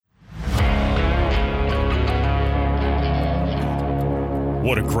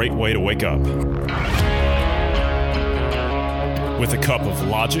What a great way to wake up. With a cup of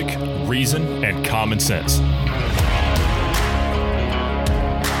logic, reason, and common sense.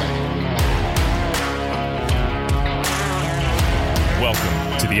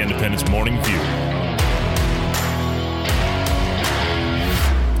 Welcome to the Independence Morning View.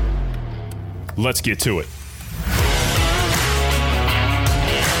 Let's get to it.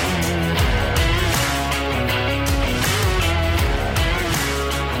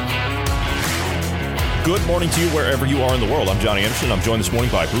 Good morning to you wherever you are in the world. I'm Johnny Anderson. I'm joined this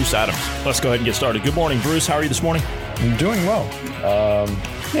morning by Bruce Adams. Let's go ahead and get started. Good morning, Bruce. How are you this morning? I'm doing well.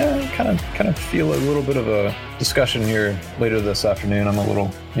 Kind of feel a little bit of a discussion here later this afternoon. I'm a little,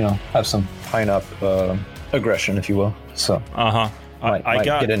 have some pine up aggression, if you will. So, I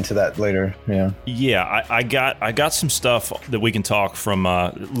get into that later. Yeah. I got some stuff that we can talk from.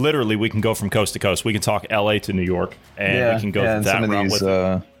 Literally, we can go from coast to coast. We can talk LA to New York, and we can go that route with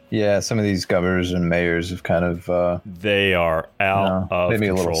it. Yeah, some of these governors and mayors have kind of... they are out of maybe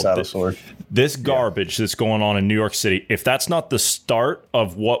control. A little saddle-sore. This garbage that's going on in New York City, if that's not the start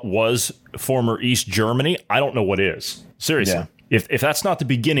of what was former East Germany, I don't know what is. Seriously. Yeah. If that's not the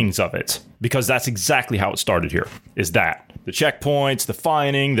beginnings of it, because that's exactly how it started here, is that. The checkpoints, the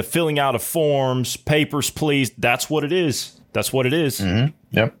fining, the filling out of forms, papers, please, that's what it is. That's what it is. Mm-hmm.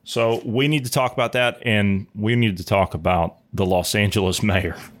 Yep. So we need to talk about that, and we need to talk about the Los Angeles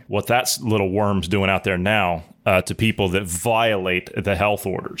mayor. What that little worm's doing out there now to people that violate the health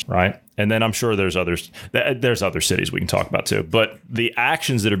orders, right? And then I'm sure there's others. There's other cities we can talk about too. But the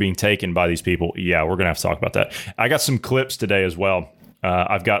actions that are being taken by these people, yeah, we're going to have to talk about that. I got some clips today as well.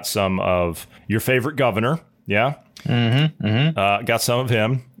 I've got some of your favorite governor, yeah? Mm-hmm. Mm-hmm. Got some of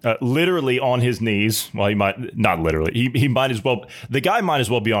him literally on his knees. Well, he might not literally. He might as well. The guy might as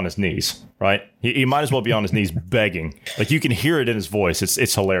well be on his knees, right? He might as well be on his knees begging. Like you can hear it in his voice.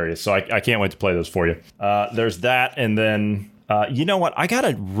 It's hilarious. So I can't wait to play those for you. There's that, and then you know what? I got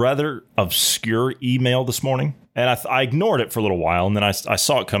a rather obscure email this morning, and I ignored it for a little while, and then I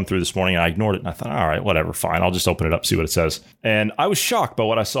saw it come through this morning, and I ignored it, and I thought, all right, whatever, fine. I'll just open it up, see what it says. And I was shocked by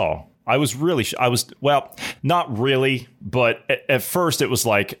what I saw. I was well, not really, but at first it was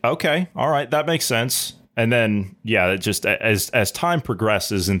like, okay, all right, that makes sense. And then, yeah, it just as time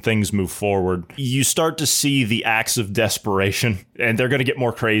progresses and things move forward, you start to see the acts of desperation, and they're going to get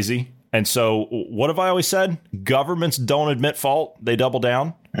more crazy. And so what have I always said? Governments don't admit fault. They double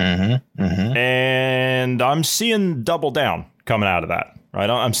down. Mm-hmm. Mm-hmm. And I'm seeing double down coming out of that. Right.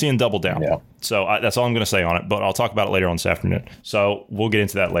 I'm seeing double down. Yeah. So that's all I'm going to say on it. But I'll talk about it later on this afternoon. So we'll get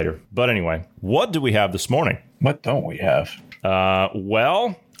into that later. But anyway, what do we have this morning? What don't we have?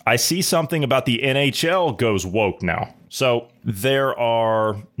 Well, I see something about the NHL goes woke now. So there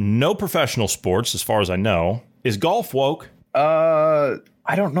are no professional sports, as far as I know. Is golf woke?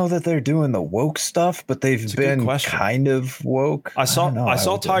 I don't know that they're doing the woke stuff, but they've been kind of woke. I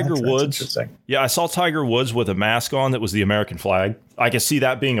saw Tiger Woods. Yeah, I saw Tiger Woods with a mask on that was the American flag. I could see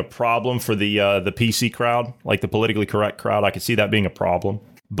that being a problem for the PC crowd, like the politically correct crowd. I could see that being a problem.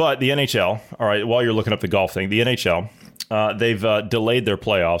 But the NHL, all right, while you're looking up the golf thing, the NHL, they've delayed their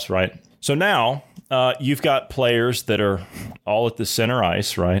playoffs, right? So now you've got players that are all at the center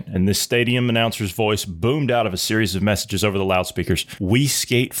ice, right? And this stadium announcer's voice boomed out of a series of messages over the loudspeakers. We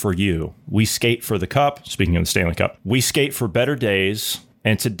skate for you. We skate for the cup. Speaking of the Stanley Cup, we skate for better days.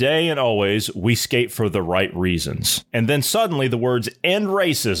 And today and always, we skate for the right reasons. And then suddenly the words end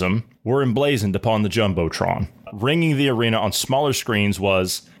racism were emblazoned upon the Jumbotron. Ringing the arena on smaller screens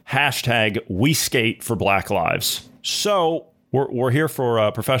was hashtag we skate for Black Lives. So we're here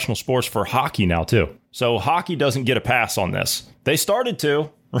for professional sports for hockey now, too. So hockey doesn't get a pass on this. They started to,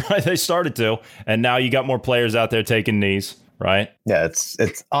 right? They started to. And now you got more players out there taking knees, right? Yeah,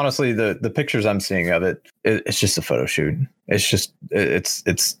 it's honestly, the pictures I'm seeing of it's just a photo shoot. It's just,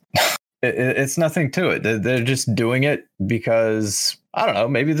 it's nothing to it. They're just doing it because, I don't know,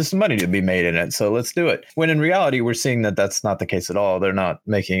 maybe there's some money to be made in it. So let's do it. When in reality, we're seeing that that's not the case at all. They're not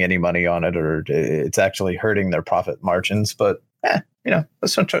making any money on it, or it's actually hurting their profit margins. But,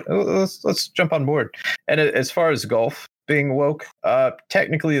 let's jump on board. And as far as golf being woke,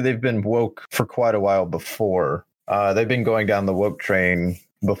 technically they've been woke for quite a while before. They've been going down the woke train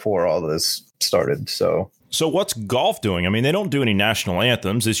before all this started. So what's golf doing? I mean, they don't do any national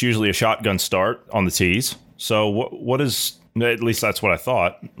anthems. It's usually a shotgun start on the tees. So what is, at least that's what I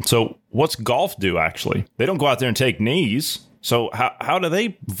thought. So what's golf do, actually? They don't go out there and take knees. So how do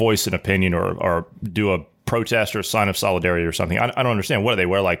they voice an opinion or do a protest or a sign of solidarity or something. I don't understand. What do they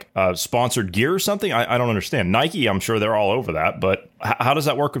wear, like sponsored gear or something? I don't understand. Nike, I'm sure they're all over that, but how does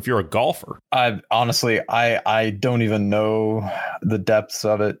that work if you're a golfer? Honestly, I don't even know the depths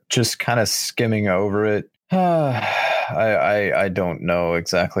of it. Just kind of skimming over it. I don't know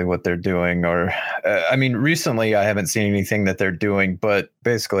exactly what they're doing, or I mean, recently I haven't seen anything that they're doing, but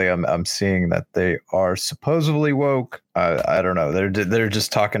basically I'm seeing that they are supposedly woke. I don't know. They're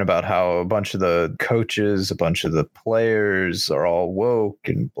just talking about how a bunch of the coaches, a bunch of the players are all woke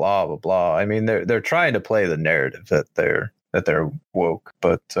and blah blah blah. I mean, they're trying to play the narrative that they're woke,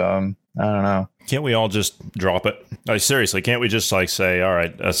 but I don't know. Can't we all just drop it? Like, seriously, can't we just like say, all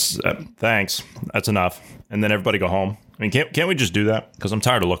right, that's thanks, that's enough, and then everybody go home? I mean, can't we just do that? Because I'm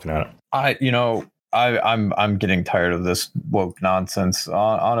tired of looking at it. I'm getting tired of this woke nonsense,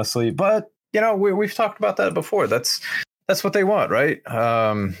 honestly. But we've talked about that before. That's what they want, right?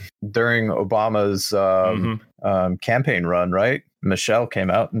 During Obama's campaign run, right? Michelle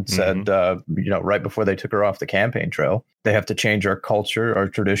came out and said, right before they took her off the campaign trail, they have to change our culture, our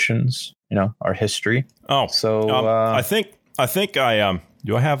traditions, our history. Oh, so I think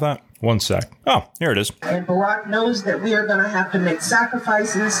do I have that? One sec. Oh, here it is. And Barack knows that we are going to have to make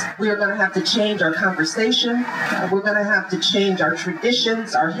sacrifices. We are going to have to change our conversation. We're going to have to change our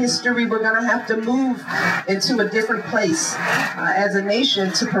traditions, our history. We're going to have to move into a different place as a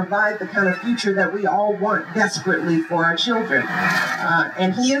nation to provide the kind of future that we all want desperately for our children.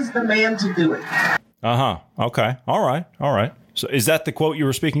 And he is the man to do it. Okay. All right. So is that the quote you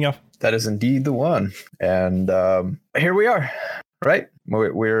were speaking of? That is indeed the one. And here we are. Right,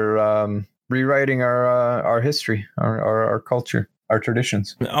 we're rewriting our history, our culture, our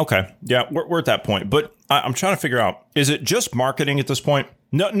traditions. Okay, yeah, we're at that point. But I'm trying to figure out: is it just marketing at this point?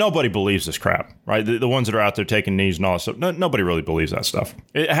 Nobody believes this crap, right? The ones that are out there taking knees and all that stuff. Nobody really believes that stuff.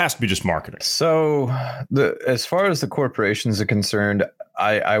 It has to be just marketing. So, as far as the corporations are concerned,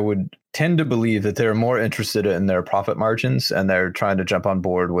 I would tend to believe that they're more interested in their profit margins, and they're trying to jump on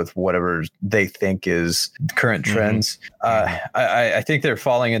board with whatever they think is current trends. I think they're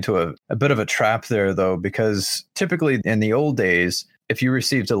falling into a bit of a trap there, though, because typically in the old days, if you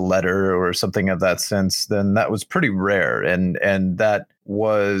received a letter or something of that sense, then that was pretty rare, and that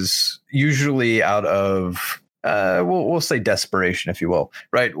was usually out of we'll say desperation, if you will,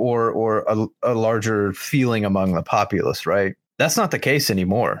 right, or a larger feeling among the populace, right? That's not the case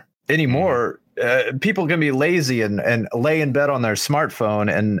anymore. People can be lazy and lay in bed on their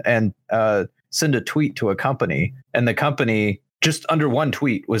smartphone and send a tweet to a company, and the company just under one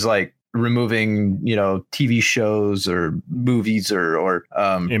tweet was like removing TV shows or movies or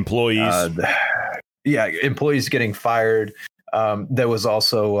employees. Employees getting fired. There was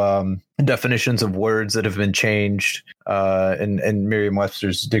also definitions of words that have been changed in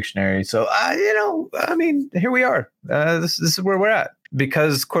Merriam-Webster's dictionary. So, here we are. This is where we're at.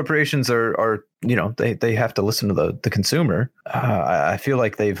 Because corporations are they have to listen to the consumer. I feel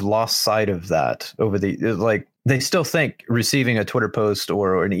like they've lost sight of that they still think receiving a Twitter post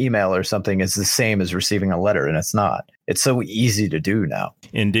or an email or something is the same as receiving a letter, and it's not. It's so easy to do now.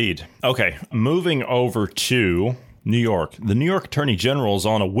 Indeed. Okay, moving over to New York. The New York Attorney General is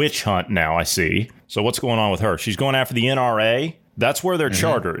on a witch hunt now, I see. So what's going on with her? She's going after the NRA. That's where their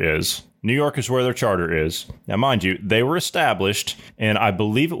charter is. New York is where their charter is. Now, mind you, they were established in, I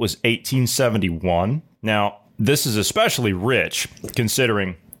believe it was 1871. Now, this is especially rich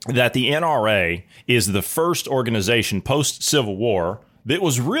considering that the NRA is the first organization post-Civil War that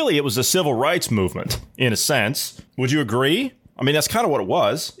was a civil rights movement, in a sense. Would you agree? I mean, that's kind of what it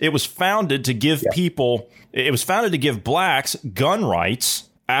was. It was founded to give blacks gun rights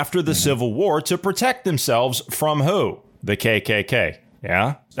after the Civil War to protect themselves from who? The KKK.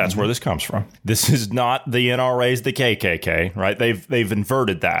 Yeah, that's where this comes from. This is not the NRA's the KKK, right? They've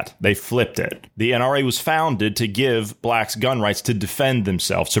inverted that. They flipped it. The NRA was founded to give blacks gun rights to defend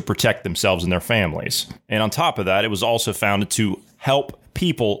themselves, to protect themselves and their families. And on top of that, it was also founded to help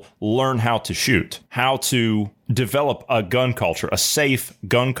people learn how to shoot, how to develop a gun culture, a safe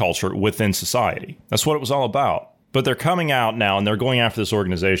gun culture within society. That's what it was all about. But they're coming out now and they're going after this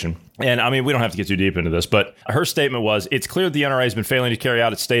organization. And I mean, we don't have to get too deep into this, but her statement was, it's clear the NRA has been failing to carry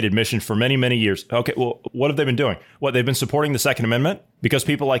out its stated mission for many, many years. Okay, well, what have they been doing? They've been supporting the Second Amendment because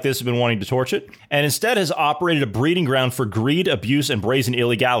people like this have been wanting to torch it, and instead has operated a breeding ground for greed, abuse, and brazen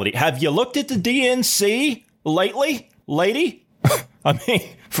illegality. Have you looked at the DNC lately, lady? I mean,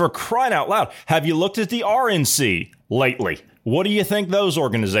 for crying out loud, have you looked at the RNC lately? What do you think those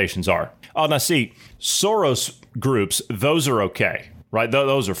organizations are? Oh, now see, Soros groups, those are okay, right?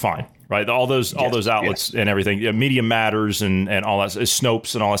 Those are fine, right? All those outlets and everything, Media Matters and all that,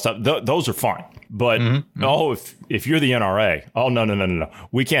 Snopes and all that stuff. Those are fine. But if you're the NRA, no,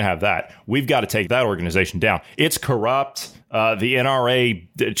 we can't have that. We've got to take that organization down. It's corrupt. The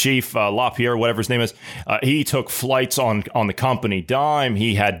NRA chief, LaPierre, whatever his name is, he took flights on the company dime.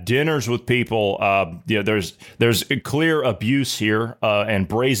 He had dinners with people. There's clear abuse here and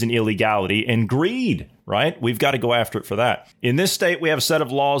brazen illegality and greed. Right? We've got to go after it for that. In this state, we have a set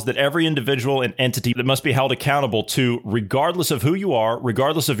of laws that every individual and entity that must be held accountable to, regardless of who you are,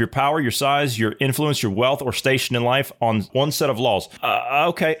 regardless of your power, your size, your influence, your wealth, or station in life, on one set of laws.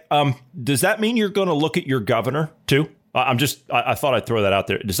 Okay. Does that mean you're going to look at your governor too? I thought I'd throw that out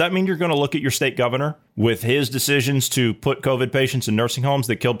there. Does that mean you're going to look at your state governor with his decisions to put COVID patients in nursing homes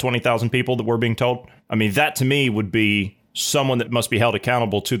that killed 20,000 people that we're being told? I mean, that to me would be someone that must be held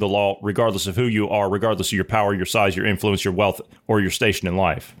accountable to the law, regardless of who you are, regardless of your power, your size, your influence, your wealth, or your station in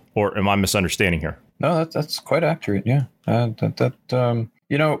life. Or am I misunderstanding here? No, that's quite accurate. Yeah. I'm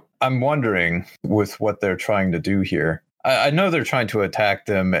wondering with what they're trying to do here. I know they're trying to attack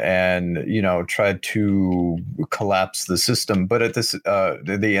them and, try to collapse the system, but at this, the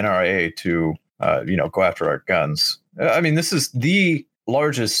NRA to, go after our guns. I mean, this is the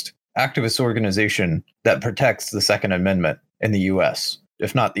largest activist organization that protects the Second Amendment in the U.S.,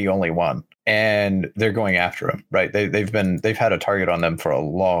 if not the only one, and they're going after them. Right? They've had a target on them for a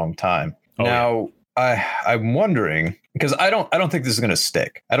long time. I'm wondering, because I don't think this is going to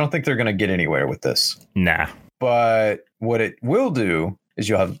stick. I don't think they're going to get anywhere with this. Nah. But what it will do is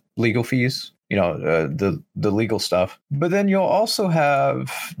you'll have legal fees. The legal stuff, but then you'll also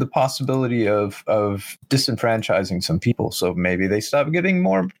have the possibility of disenfranchising some people. So maybe they stop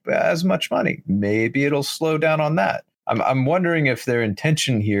getting as much money. Maybe it'll slow down on that. I'm wondering if their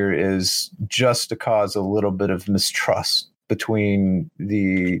intention here is just to cause a little bit of mistrust between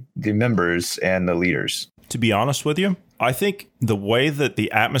the members and the leaders. To be honest with you, I think the way that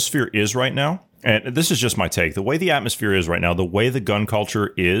the atmosphere is right now, and this is just my take, the way the atmosphere is right now, the way the gun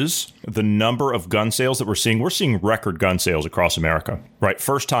culture is, the number of gun sales that we're seeing record gun sales across America, right?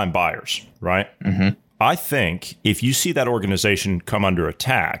 First-time buyers, right? Mm-hmm. I think if you see that organization come under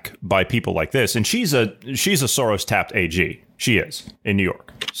attack by people like this, and she's a Soros-tapped AG, she is, in New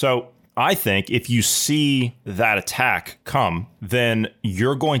York. So I think if you see that attack come, then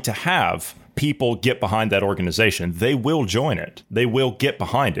you're going to have people get behind that organization. They will join it. They will get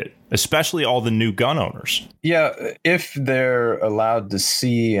behind it, especially all the new gun owners. Yeah, if they're allowed to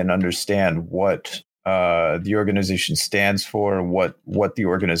see and understand what the organization stands for, what the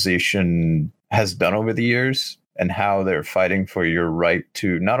organization has done over the years, and how they're fighting for your right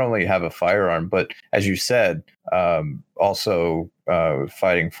to not only have a firearm, but as you said, also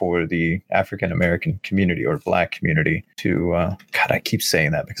fighting for the African-American community or Black community to, I keep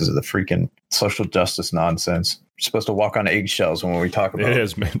saying that because of the freaking social justice nonsense. We're supposed to walk on eggshells when we talk about the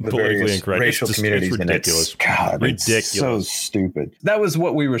various racial communities. It's ridiculous. Ridiculous. It's so stupid. That was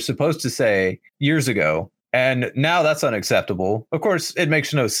what we were supposed to say years ago. And now that's unacceptable. Of course, it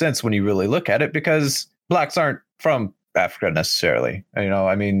makes no sense when you really look at it because Blacks aren't from Africa necessarily.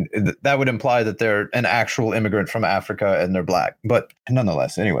 That would imply that they're an actual immigrant from Africa and they're Black. But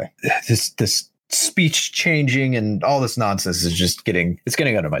nonetheless, anyway, this speech changing and all this nonsense is just getting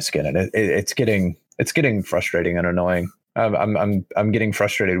under my skin, and it's getting frustrating and annoying. I'm getting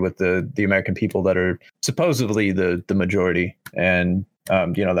frustrated with the American people that are supposedly the majority and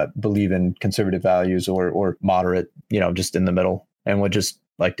that believe in conservative values or moderate, just in the middle, and would just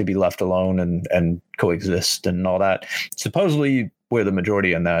like to be left alone and coexist and all that. Supposedly we're the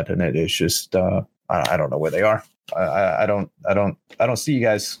majority in that, and it is just I don't know where they are. I don't see you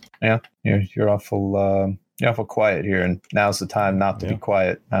guys. Yeah, you're awful quiet here, and now's the time not to be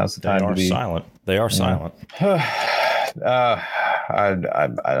quiet. Now's the time to be silent. They are silent. I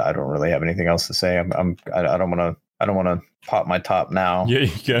don't really have anything else to say. I don't want to pop my top now. Yeah,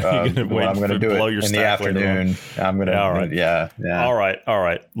 I'm going to do it in the afternoon. I'm going to. All right. Yeah. All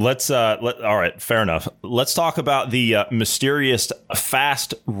right. Let's. All right. Fair enough. Let's talk about the mysterious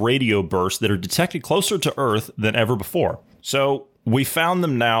fast radio bursts that are detected closer to Earth than ever before. So we found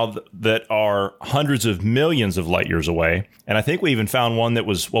them now that are hundreds of millions of light years away, and I think we even found one that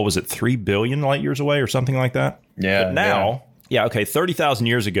was 3 billion light years away or something like that. Yeah. But now. Yeah, okay, 30,000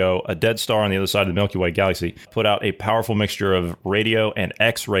 years ago, a dead star on the other side of the Milky Way galaxy put out a powerful mixture of radio and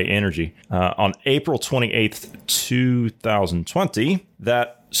X-ray energy. On April 28th, 2020,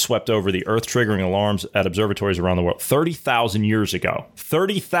 that swept over the Earth, triggering alarms at observatories around the world. 30,000 years ago.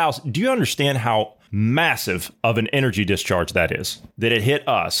 30,000. Do you understand how massive of an energy discharge that is? That it hit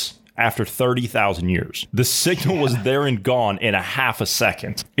us after 30,000 years. The signal was there and gone in a half a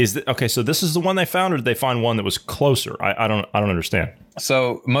second. Okay, so this is the one they found, or did they find one that was closer? I don't understand.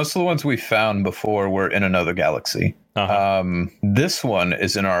 So most of the ones we found before were in another galaxy. This one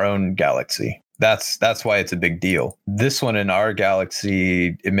is in our own galaxy. That's why it's a big deal. This one in our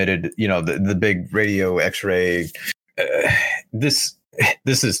galaxy emitted, the big radio X-ray. This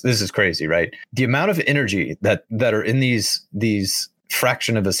is crazy, right? The amount of energy that are in these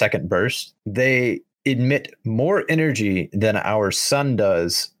fraction of a second bursts, they emit more energy than our sun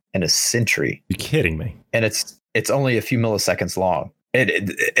does in a century. You're kidding me. And it's only a few milliseconds long.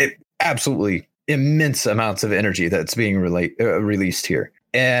 It absolutely immense amounts of energy that's being released here.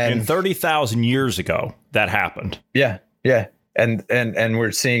 And 30,000 years ago, that happened. Yeah. And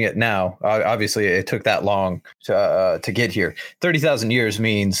we're seeing it now. Obviously, it took that long to get here. 30,000 years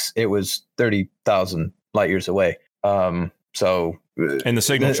means it was 30,000 light years away. And the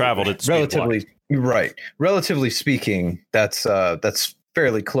signal traveled at relatively right. Relatively speaking, that's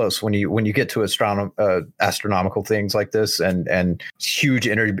fairly close when you get to astronomical things like this and huge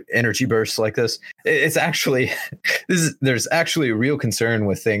energy bursts like this. It's actually there's actually a real concern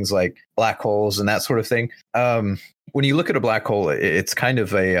with things like black holes and that sort of thing. When you look at a black hole, it's kind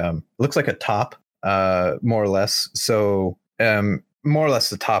of looks like a top, more or less. So more or less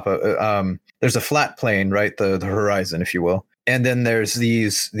the top. There's a flat plane, right? The horizon, if you will. And then there's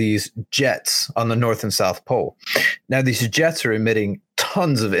these jets on the north and south pole. Now, these jets are emitting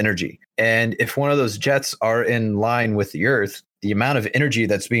tons of energy. And if one of those jets are in line with the Earth, the amount of energy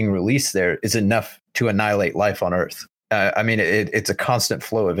that's being released there is enough to annihilate life on Earth. It's a constant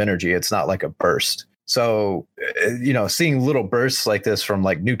flow of energy. It's not like a burst. So, seeing little bursts like this from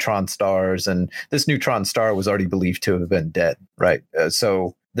like neutron stars, and this neutron star was already believed to have been dead, right?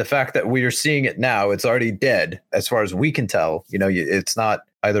 So the fact that we are seeing it now, it's already dead as far as we can tell. It's not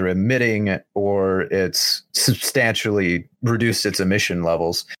either emitting or it's substantially reduced its emission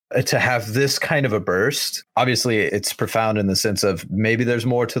levels. To have this kind of a burst, obviously it's profound in the sense of maybe there's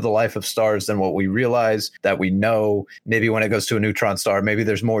more to the life of stars than what we realize, that we know. Maybe when it goes to a neutron star, maybe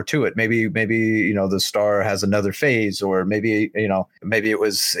there's more to it. Maybe the star has another phase, or maybe it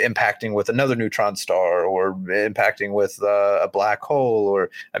was impacting with another neutron star, or impacting with a black hole, or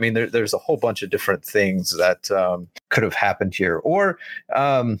there's a whole bunch of different things that could have happened here. Or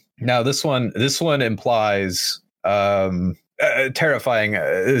now this one implies terrifying.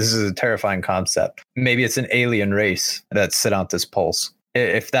 This is a terrifying concept. Maybe it's an alien race that sit on this pulse.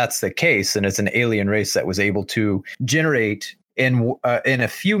 If that's the case, and it's an alien race that was able to generate in a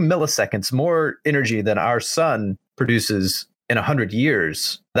few milliseconds more energy than our sun produces in 100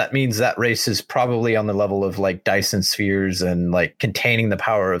 years, that means that race is probably on the level of like Dyson spheres and like containing the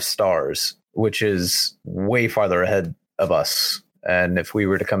power of stars, which is way farther ahead of us. And if we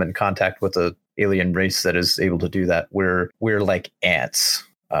were to come in contact with a alien race that is able to do that, we're like ants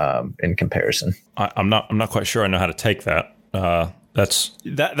in comparison. I'm not quite sure I know how to take that.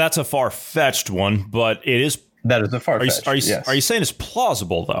 That's a far-fetched one, but it is. That is a far-fetched. Are you saying it's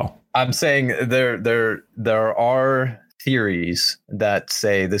plausible though? I'm saying there are theories that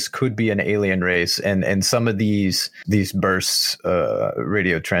say this could be an alien race, and some of these bursts,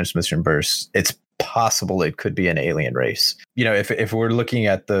 radio transmission bursts, it's possible it could be an alien race. If we're looking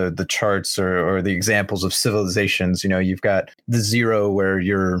at the charts or the examples of civilizations, you've got the zero where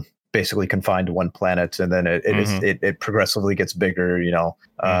you're basically confined to one planet, and then it progressively gets bigger,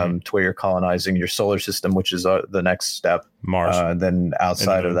 to where you're colonizing your solar system, which is the next step. Mars. Then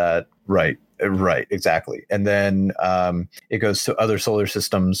outside of that, right, exactly. And then it goes to other solar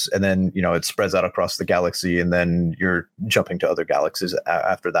systems, and then it spreads out across the galaxy, and then you're jumping to other galaxies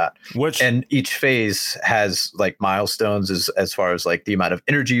after that. And each phase has like milestones as far as like the amount of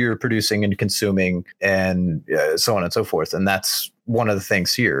energy you're producing and consuming, and so on and so forth. And that's one of the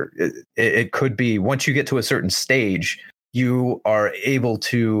things here. It could be once you get to a certain stage, you are able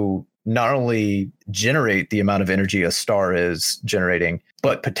to not only generate the amount of energy a star is generating,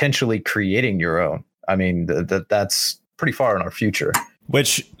 but potentially creating your own. That's pretty far in our future.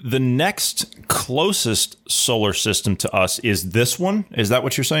 Which the next closest solar system to us is this one? Is that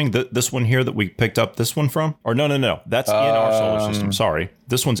what you're saying? This one here that we picked up this one from? Or no. That's in our solar system. Sorry.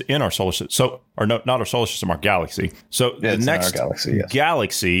 This one's in our solar system. Not our solar system, our galaxy. So the next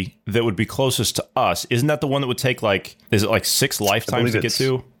galaxy that would be closest to us, isn't that the one that would take is it like 6 lifetimes to get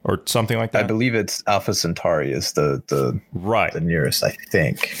to? Or something like that? I believe it's Alpha Centauri is the nearest, I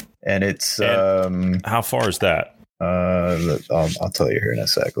think. And it's... how far is that? I'll tell you here in a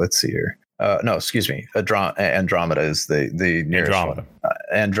sec. Let's see here. No, excuse me. Andromeda is the nearest one.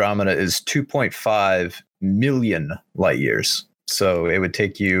 Andromeda is 2.5 million light years. So it would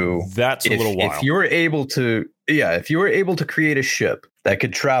take you. That's a little while. If you were able to create a ship that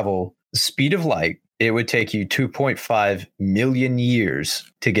could travel the speed of light, it would take you 2.5 million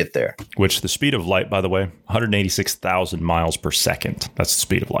years to get there. Which the speed of light, by the way, 186,000 miles per second. That's the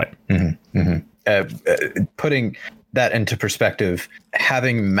speed of light. Mm-hmm, mm-hmm. Putting that into perspective,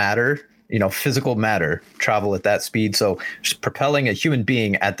 having matter, physical matter travel at that speed. So just propelling a human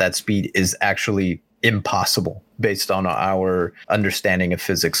being at that speed is actually impossible based on our understanding of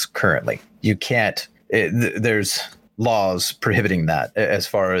physics currently. You can't, there's laws prohibiting that as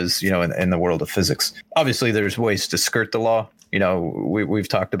far as, in the world of physics. Obviously, there's ways to skirt the law. We've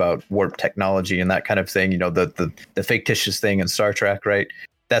talked about warp technology and that kind of thing, the fictitious thing in Star Trek, right?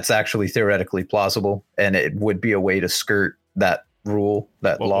 That's actually theoretically plausible, and it would be a way to skirt that rule,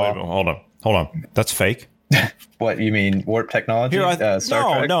 law. Wait, hold on. That's fake. What you mean, warp technology?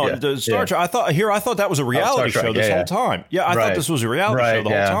 Star Trek? No, Star Trek. I thought that was a reality show this whole time. Yeah, I thought this was a reality show the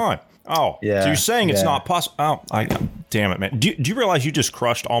whole time. Oh, yeah. So you're saying it's not possible? Oh, damn it, man! Do you realize you just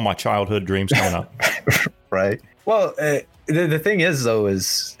crushed all my childhood dreams coming up? Right. Well, the thing is, though,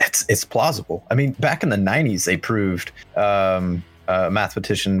 is it's plausible. I mean, back in the 90s, they proved. A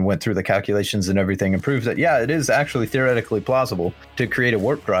mathematician went through the calculations and everything and proved that, it is actually theoretically plausible to create a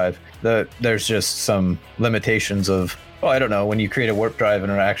warp drive. There's just some limitations of, I don't know, when you create a warp drive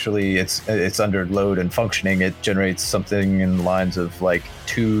and it's under load and functioning, it generates something in the lines of like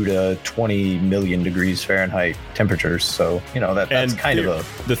 2 to 20 million degrees Fahrenheit temperatures. So, that's kind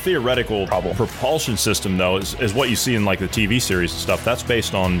of the theoretical problem. Propulsion system, though, is what you see in like the TV series and stuff. That's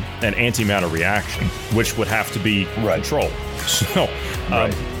based on an antimatter reaction, which would have to be controlled. So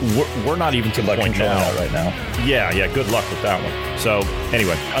we're not even to the point now. Right now. Yeah. Good luck with that one. So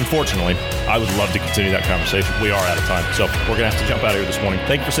anyway, unfortunately, I would love to continue that conversation. We are out of time. So we're going to have to jump out of here this morning.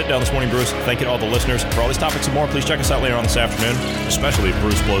 Thank you for sitting down this morning, Bruce. Thank you to all the listeners. For all these topics and more, please check us out later on this afternoon, especially if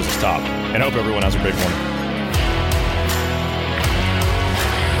Bruce blows his top. And I hope everyone has a great morning.